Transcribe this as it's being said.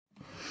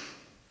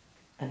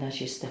And as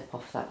you step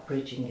off that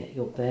bridge and get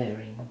your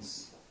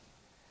bearings,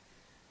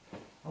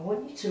 I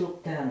want you to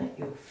look down at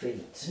your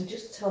feet and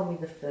just tell me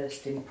the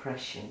first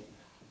impression.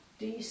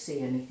 Do you see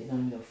anything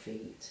on your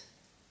feet?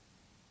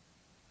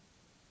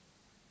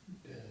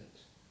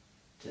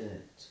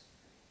 Dirt.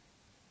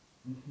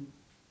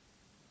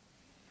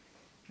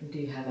 And do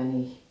you have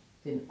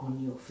anything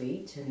on your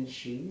feet, any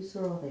shoes,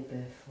 or are they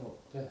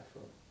barefoot?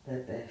 Barefoot. They're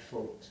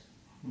barefoot.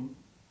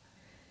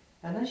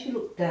 And as you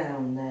look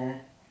down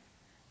there,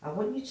 I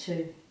want you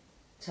to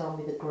tell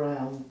me the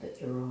ground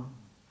that you're on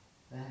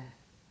there.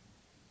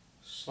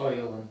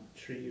 Soil and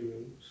tree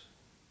roots.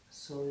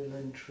 Soil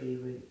and tree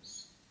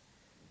roots.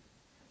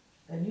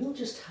 And you'll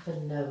just have a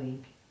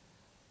knowing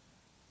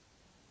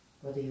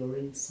whether you're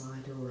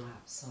inside or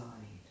outside.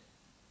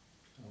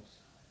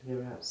 Outside.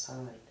 You're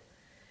outside.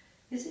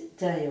 Is it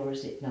day or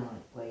is it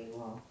night where you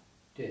are?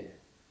 Day.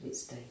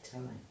 It's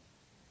daytime.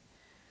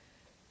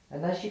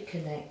 And as you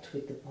connect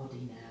with the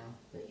body now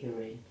that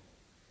you're in,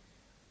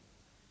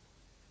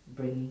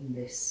 bringing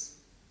this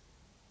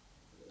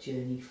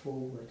journey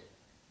forward,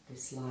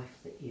 this life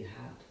that you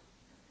had,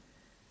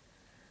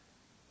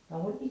 I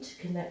want you to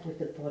connect with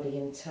the body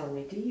and tell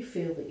me, do you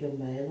feel that you're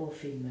male or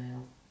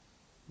female?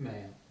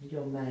 Male.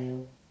 You're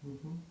male.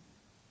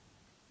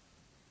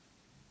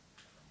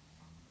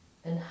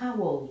 And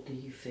how old do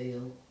you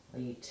feel? Are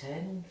you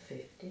 10,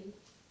 50?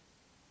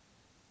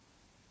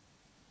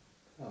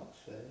 About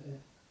 30.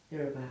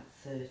 You're about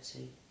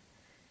 30.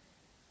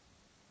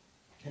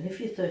 And if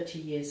you're 30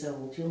 years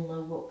old, you'll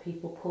know what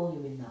people call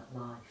you in that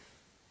life.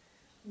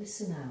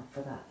 Listen out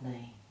for that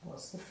name.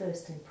 What's the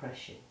first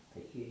impression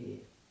that you hear?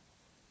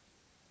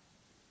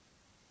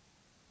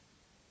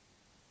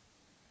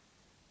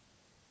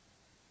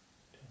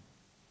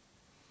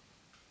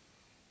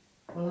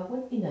 Well, I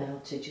want you now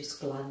to just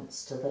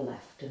glance to the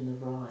left and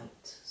the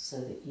right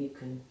so that you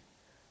can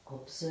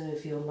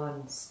observe your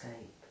landscape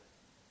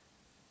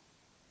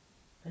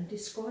and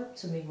describe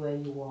to me where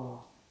you are.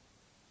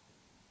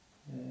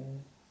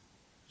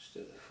 Just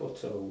at the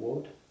foot of a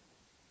wood.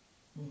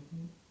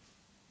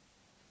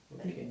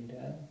 Looking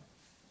down.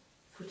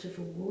 Foot of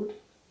a wood,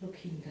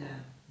 looking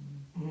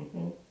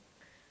down.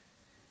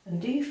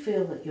 And do you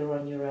feel that you're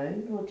on your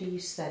own, or do you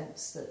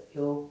sense that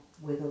you're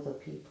with other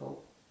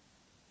people?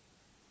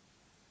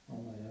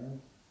 On my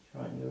own.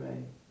 You're on your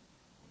own.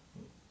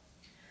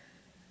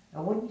 I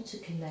want you to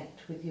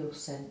connect with your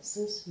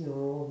senses, your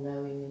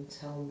all-knowing, and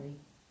tell me,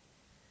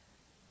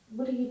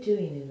 what are you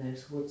doing in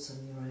those woods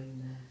on your own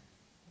there?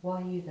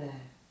 Why are you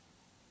there?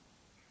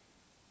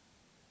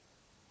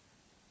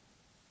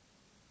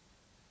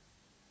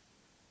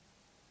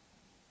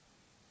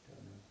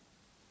 Don't know.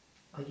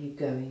 Are you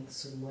going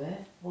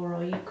somewhere, or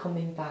are you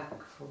coming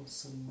back from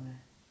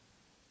somewhere?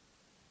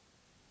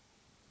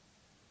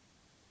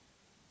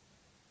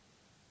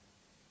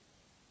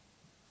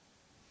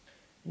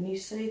 And you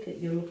say that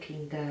you're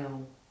looking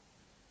down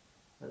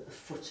at the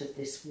foot of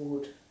this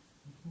wood.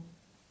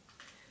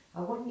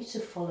 I want you to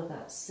follow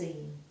that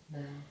scene now.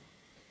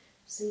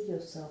 See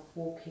yourself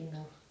walking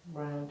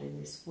around in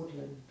this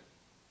woodland.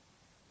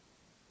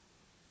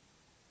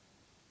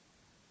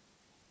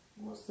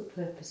 What's the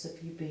purpose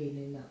of you being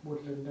in that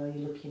woodland? Are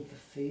you looking for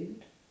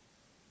food?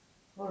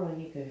 Or are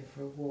you going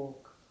for a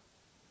walk?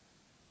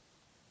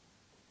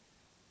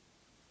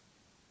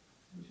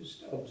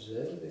 Just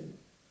observing.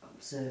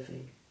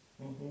 Observing.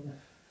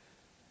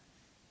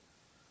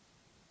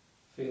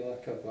 Feel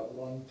like I've got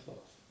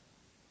loincloth.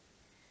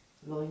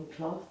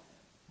 Loincloth?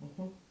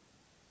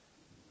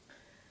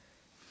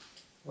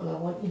 Well, I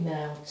want you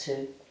now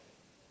to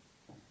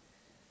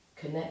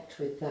connect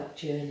with that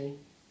journey.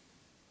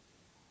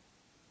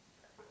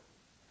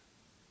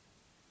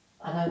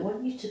 And I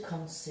want you to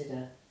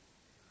consider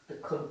the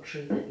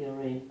country that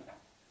you're in.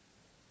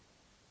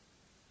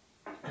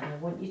 And I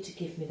want you to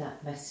give me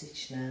that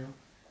message now.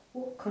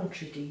 What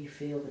country do you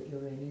feel that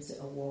you're in? Is it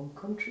a warm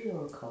country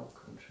or a cold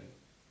country?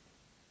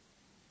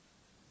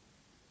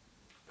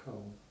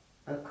 Cold.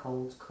 A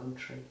cold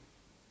country.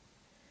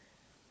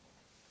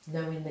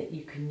 Knowing that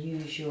you can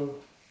use your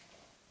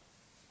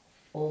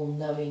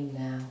all-knowing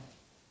now.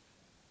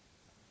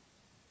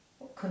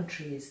 What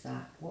country is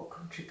that? What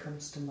country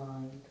comes to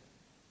mind?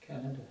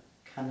 Canada.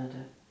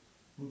 Canada.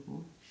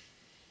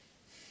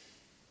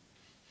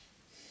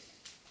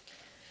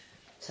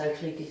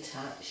 Totally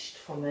detached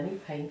from any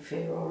pain,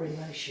 fear or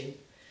emotion.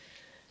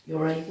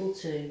 You're able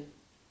to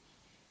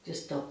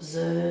just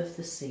observe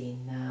the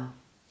scene now.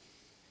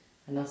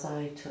 And as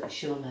I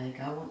touch your leg,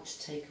 I want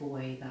to take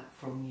away that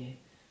from you.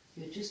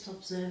 You're just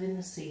observing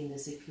the scene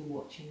as if you're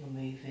watching a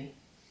movie.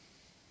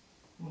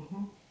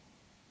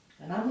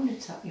 And I'm going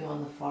to tap you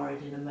on the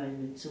forehead in a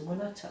moment. And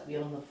when I tap you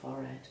on the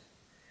forehead,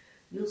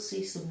 you'll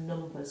see some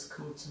numbers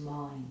come to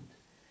mind.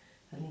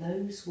 And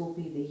those will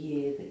be the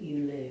year that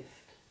you lived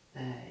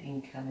there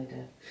in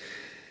Canada.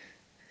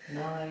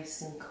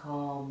 Nice and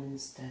calm and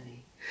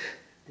steady.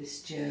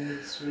 This journey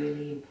is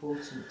really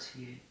important to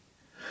you.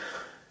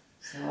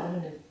 So I'm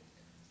going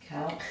to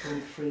count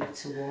from 3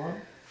 to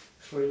 1.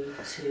 3,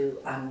 2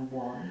 and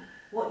 1.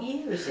 What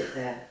year is it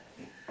there?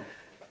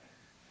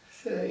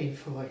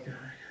 1349.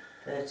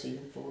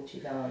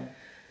 1349.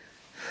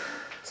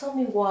 Tell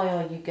me, why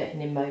are you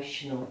getting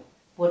emotional?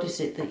 What is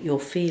it that you're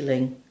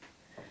feeling?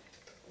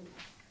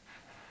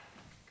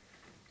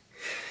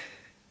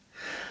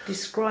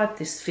 Describe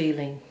this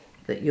feeling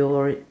that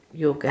you're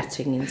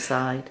getting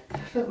inside.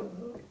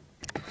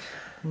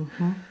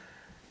 Mm-hmm.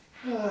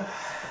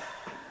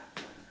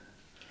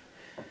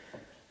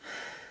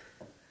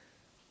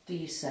 Do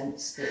you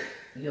sense that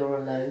you're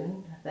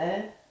alone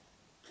there?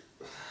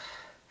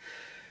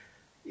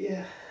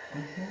 Yeah.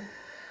 Mm-hmm.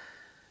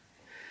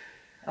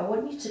 I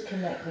want you to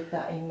connect with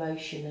that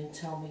emotion and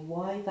tell me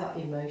why that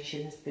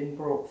emotion has been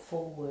brought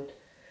forward.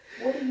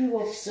 What are you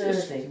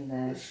observing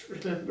there?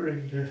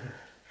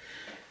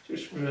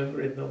 Just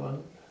remembering the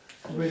land.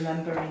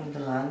 Remembering the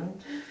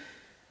land.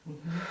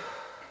 Mm-hmm.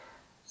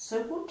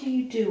 So what do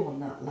you do on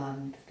that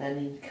land then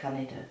in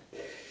Canada?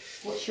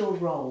 What's your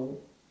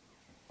role?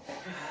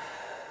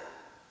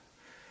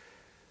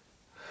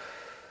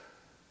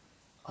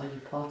 Are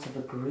you part of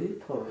a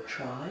group or a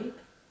tribe?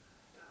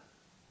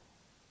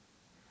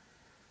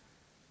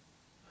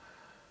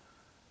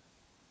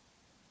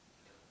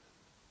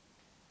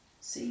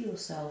 See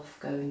yourself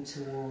going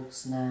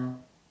towards now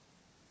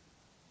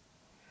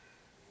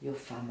your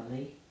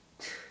family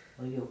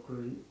or your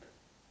group.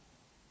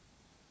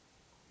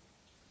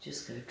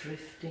 Just go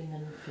drifting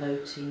and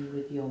floating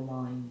with your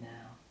mind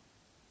now.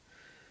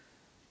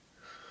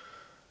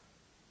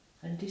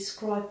 And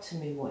describe to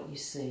me what you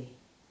see.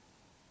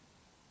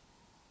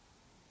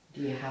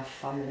 Do you have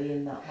family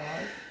in that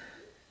life?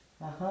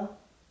 Uh-huh.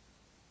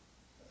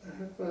 I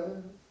have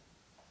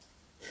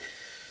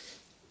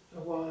a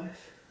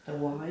wife. A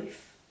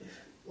wife?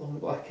 Long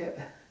black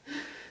hair.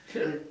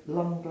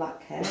 Long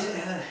black hair?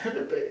 And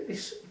a baby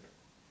son.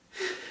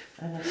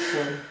 And a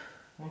son.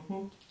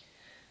 Mm-hmm.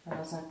 And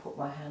as I put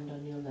my hand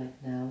on your leg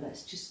now,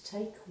 let's just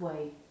take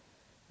away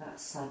that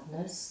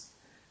sadness.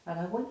 And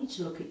I want you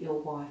to look at your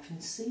wife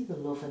and see the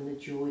love and the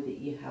joy that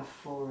you have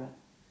for her.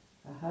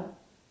 Uh-huh.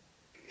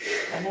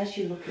 And as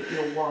you look at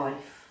your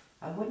wife,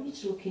 I want you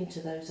to look into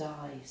those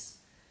eyes,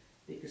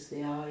 because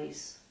the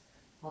eyes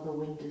are the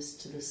windows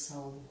to the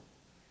soul.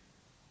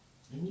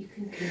 And you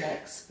can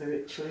connect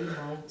spiritually,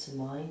 mind to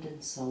mind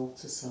and soul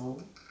to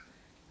soul.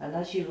 And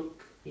as you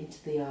look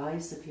into the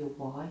eyes of your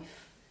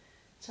wife,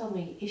 tell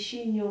me, is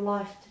she in your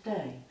life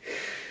today?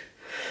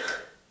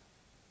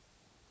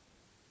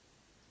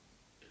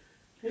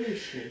 Who is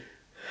she?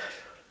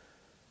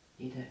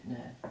 You don't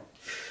know.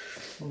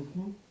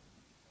 Mm-hmm.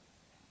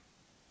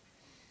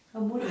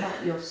 And what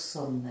about your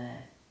son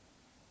there?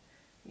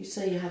 You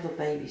say you have a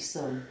baby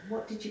son.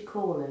 What did you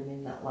call him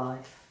in that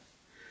life?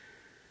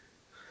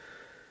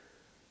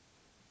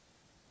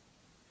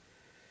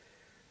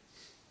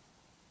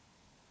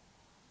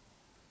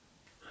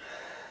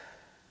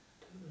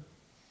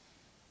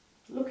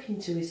 Look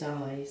into his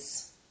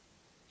eyes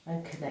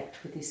and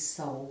connect with his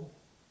soul.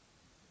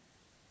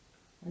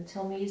 And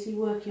tell me, is he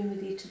working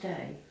with you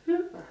today?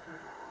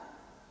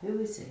 Who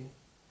is he?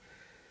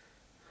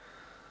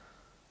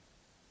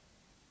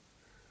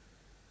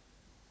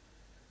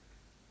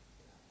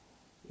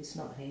 He's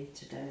not here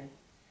today.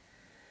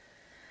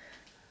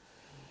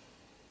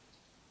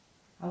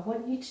 I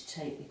want you to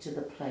take me to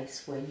the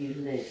place where you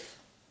live.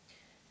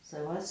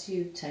 So as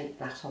you take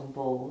that on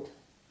board,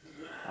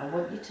 I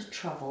want you to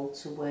travel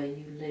to where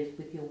you live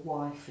with your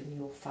wife and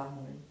your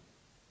family.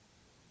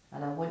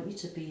 And I want you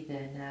to be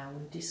there now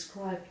and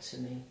describe to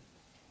me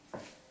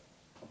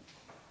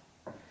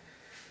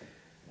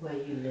where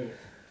you live.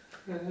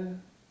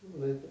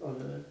 Live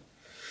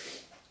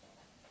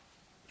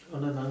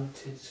on a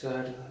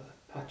mountainside, a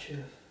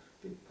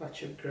big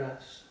patch of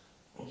grass.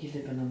 You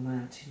live on a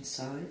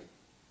mountainside.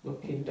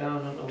 Looking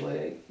down on a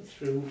lake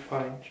through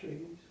pine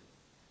trees.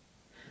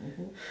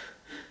 Mm-hmm.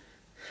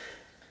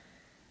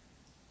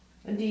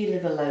 And do you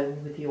live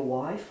alone with your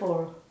wife,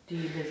 or do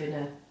you live in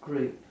a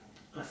group?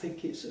 I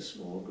think it's a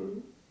small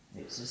group.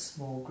 It's a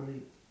small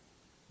group.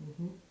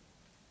 Mm-hmm.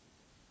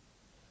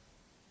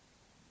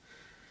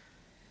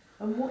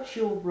 And what's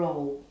your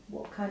role?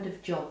 What kind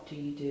of job do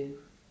you do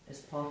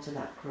as part of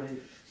that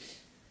group?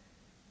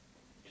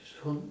 Just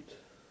hunt.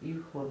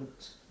 You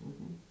hunt.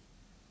 Mm-hmm.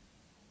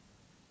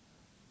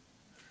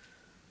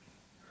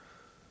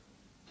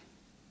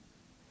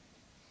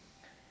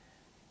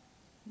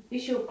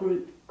 Is your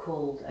group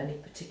called any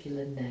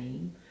particular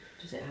name?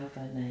 Does it have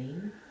a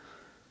name?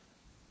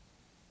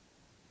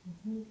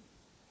 Mm-hmm.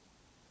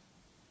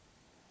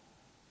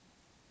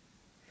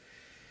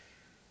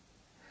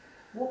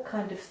 What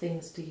kind of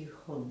things do you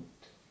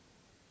hunt?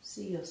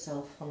 See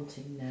yourself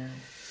hunting now.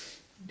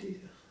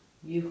 Deer.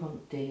 You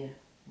hunt deer.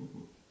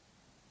 Mm-hmm.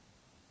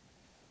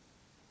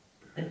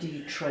 And do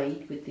you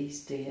trade with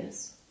these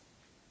deers?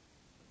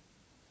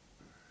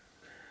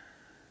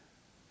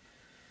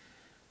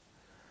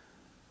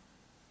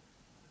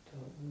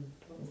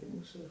 Don't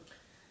think so.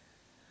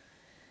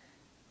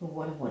 And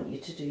what I want you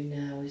to do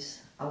now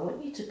is, I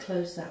want you to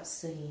close that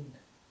scene,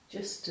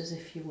 just as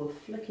if you were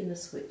flicking the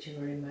switch of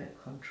a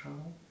remote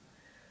control,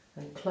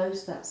 and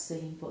close that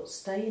scene, but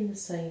stay in the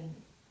same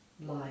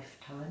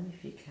lifetime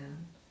if you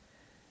can.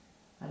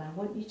 And I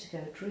want you to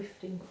go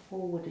drifting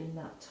forward in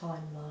that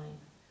timeline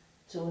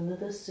to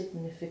another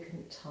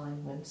significant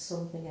time when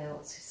something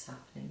else is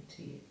happening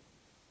to you.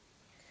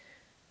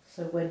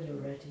 So when you're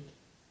ready,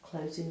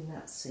 closing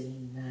that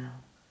scene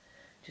now.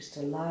 Just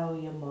allow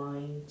your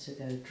mind to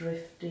go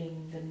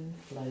drifting and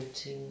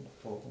floating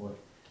forward.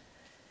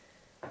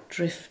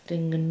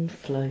 Drifting and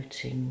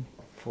floating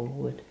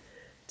forward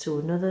to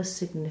another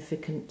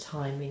significant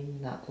time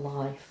in that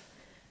life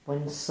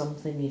when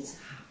something is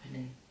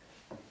happening.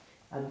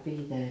 And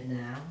be there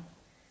now.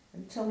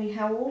 And tell me,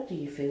 how old do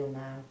you feel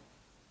now?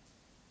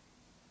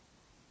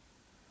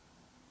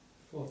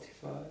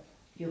 45.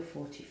 You're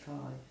 45.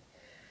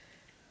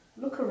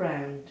 Look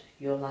around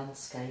your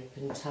landscape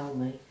and tell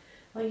me,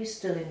 are you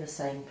still in the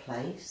same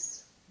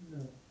place?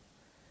 No.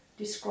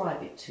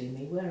 Describe it to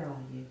me. Where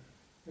are you?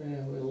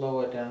 We're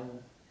lower down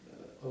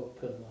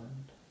open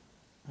land.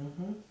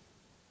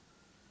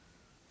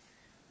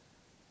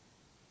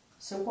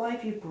 So why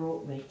have you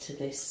brought me to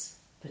this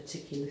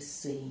particular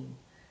scene?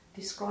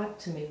 Describe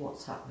to me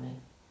what's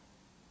happening.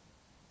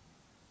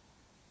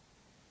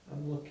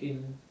 I'm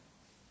looking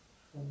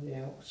from the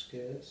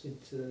outskirts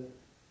into,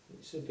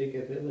 it's a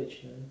bigger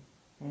village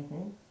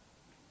now.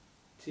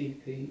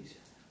 Teepees.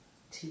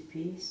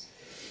 Teepees.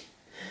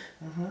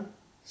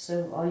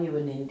 So are you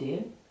an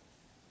Indian?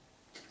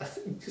 I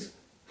think just...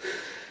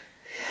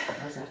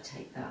 As I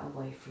take that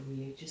away from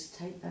you, just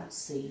take that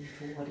scene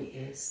for what it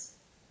is.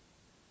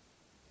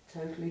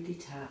 Totally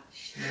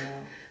detached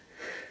now.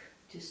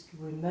 Just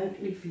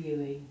remotely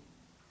viewing.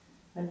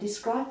 And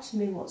describe to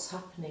me what's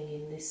happening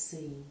in this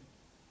scene.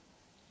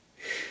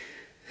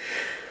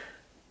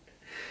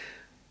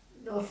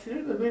 Nothing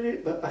at the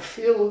minute, but I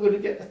feel I'm going to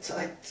get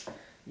attacked.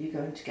 You're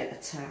going to get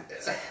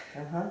attacked.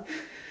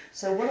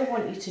 So what I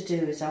want you to do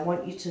is I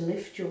want you to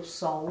lift your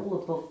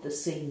soul above the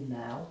scene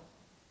now.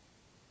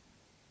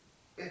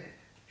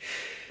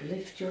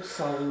 Lift your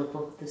soul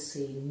above the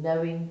scene,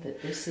 knowing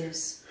that this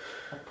is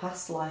a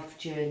past life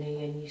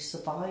journey and you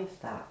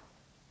survived that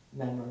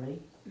memory.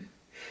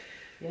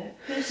 Yeah?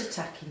 Who's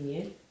attacking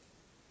you?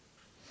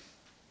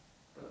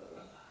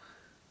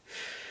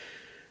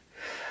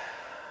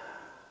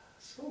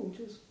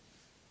 Soldiers.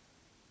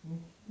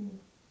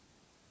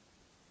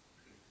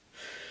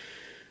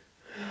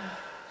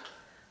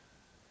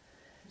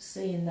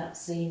 Seeing that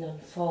scene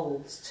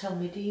unfolds, tell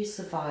me, do you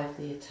survive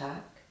the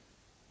attack?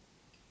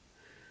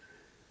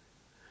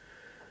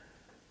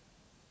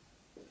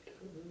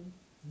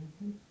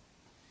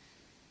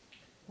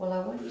 Well, I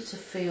want you to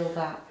feel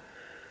that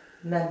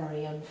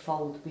memory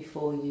unfold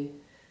before you,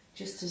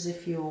 just as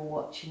if you were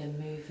watching a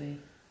movie.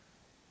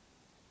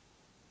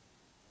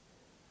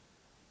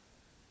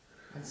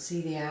 And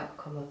see the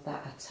outcome of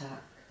that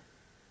attack.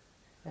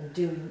 And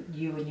do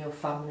you and your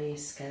family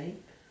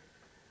escape?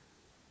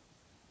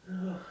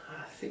 Oh,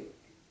 I think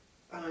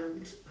I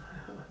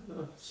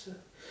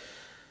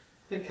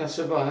think I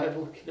survived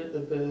looking at the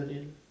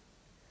burning.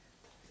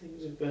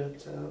 Things are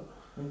burnt out.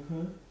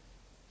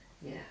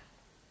 Yeah.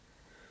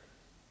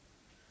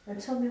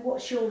 And tell me,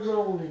 what's your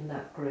role in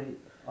that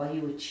group? Are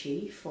you a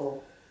chief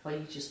or are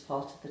you just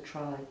part of the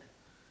tribe?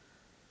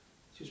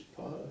 Just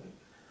part of it.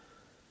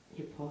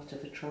 You're part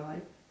of a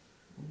tribe?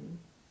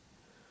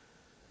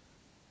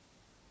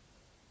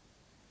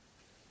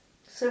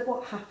 So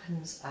what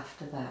happens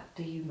after that?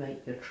 Do you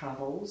make your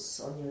travels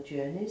on your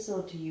journeys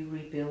or do you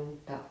rebuild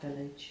that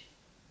village?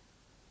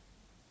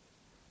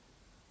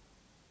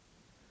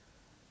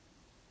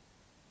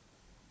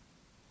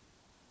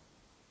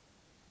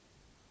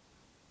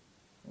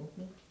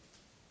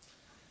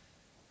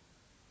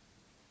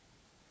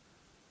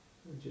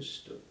 I'm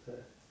just stuck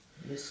there.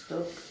 You're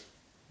stuck?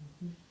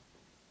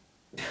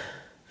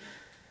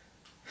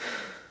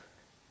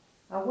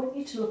 I want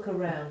you to look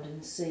around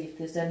and see if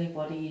there's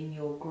anybody in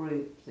your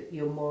group that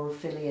you're more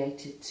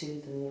affiliated to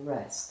than the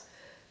rest.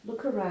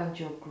 Look around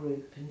your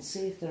group and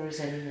see if there is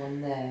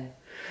anyone there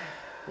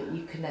that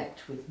you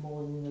connect with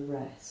more than the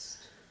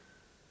rest.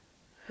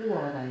 Who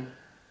are they?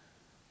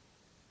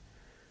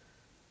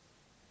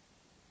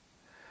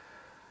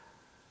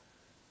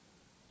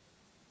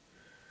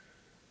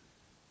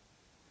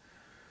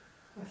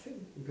 I think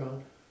they're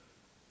gone.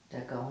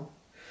 They're gone.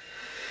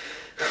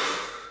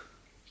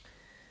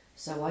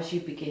 So as you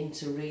begin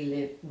to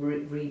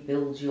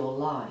rebuild your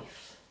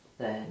life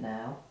there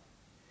now,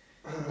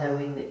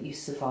 knowing that you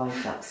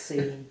survived that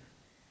scene,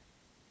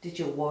 did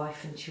your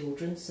wife and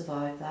children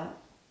survive that?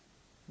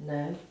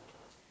 No.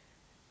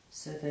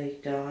 So they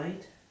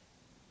died.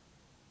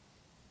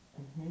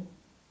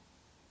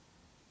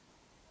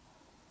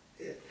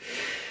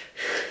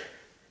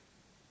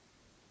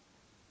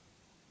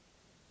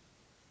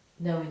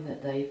 Knowing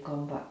that they've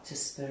gone back to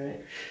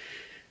spirit.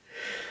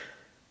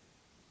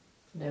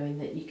 Knowing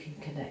that you can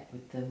connect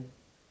with them.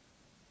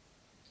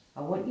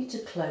 I want you to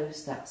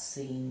close that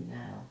scene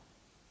now.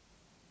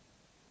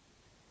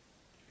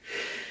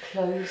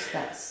 Close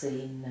that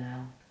scene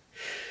now.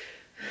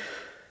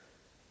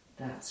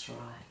 That's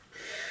right.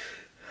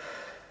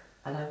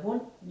 And I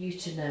want you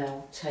to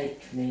now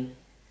take me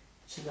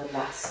to the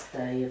last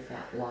day of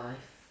that life.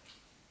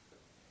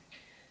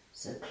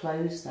 So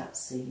close that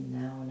scene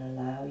now and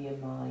allow your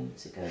mind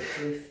to go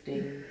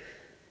drifting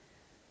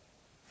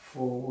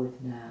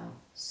forward now.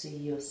 See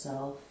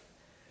yourself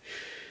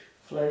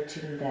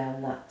floating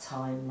down that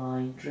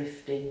timeline,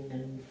 drifting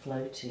and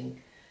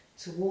floating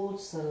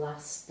towards the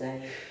last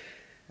day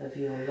of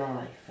your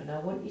life. And I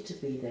want you to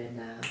be there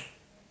now.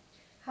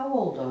 How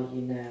old are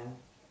you now?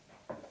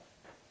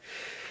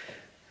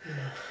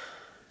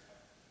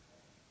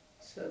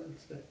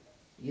 70.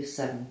 You're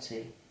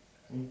 70.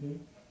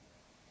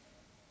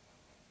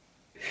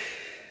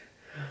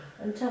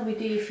 And tell me,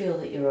 do you feel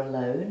that you're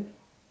alone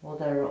or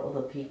there are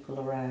other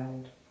people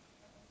around?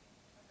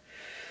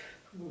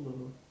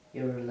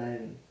 You're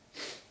alone.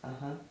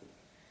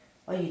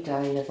 Are you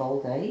dying of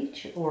old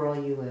age or are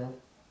you ill?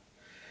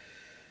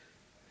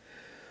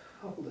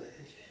 Old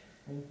age.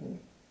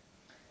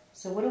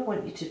 So what I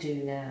want you to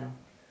do now,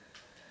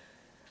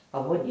 I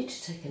want you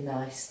to take a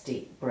nice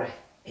deep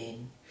breath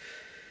in,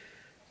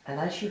 and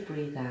as you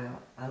breathe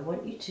out, I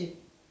want you to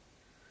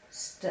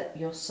step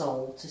your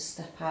soul to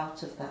step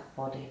out of that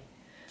body.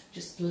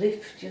 Just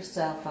lift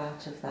yourself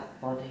out of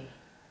that body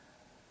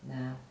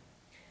now.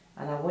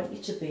 And I want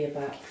you to be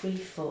about 3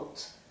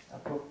 foot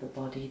above the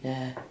body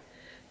there,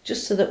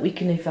 just so that we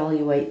can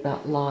evaluate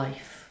that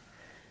life.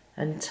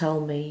 And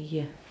tell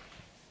me,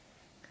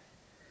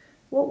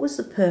 what was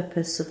the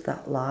purpose of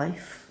that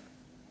life?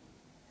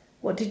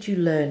 What did you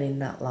learn in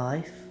that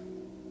life?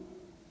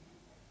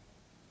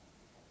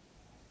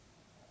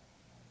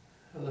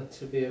 I like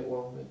to be at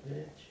one with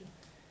nature.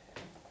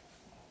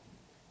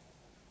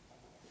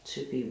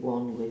 To be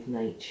one with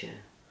nature.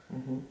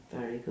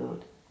 Very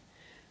good.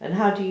 And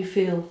how do you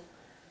feel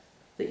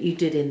that you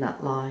did in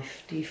that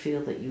life? Do you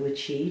feel that you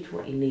achieved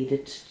what you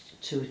needed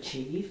to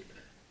achieve?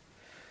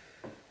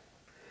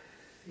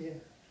 Yeah.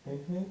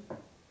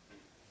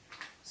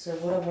 So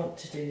what I want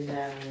to do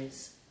now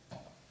is,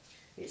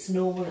 it's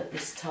normal at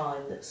this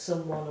time that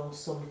someone or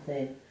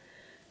something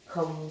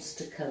comes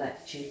to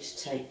collect you to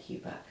take you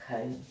back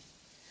home.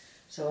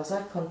 So as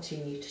I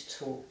continue to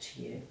talk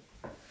to you,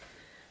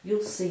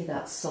 you'll see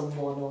that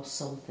someone or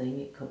something,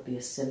 it could be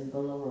a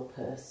symbol or a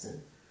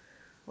person,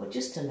 or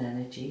just an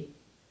energy,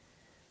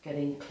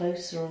 getting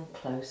closer and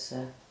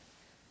closer,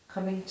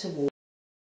 coming towards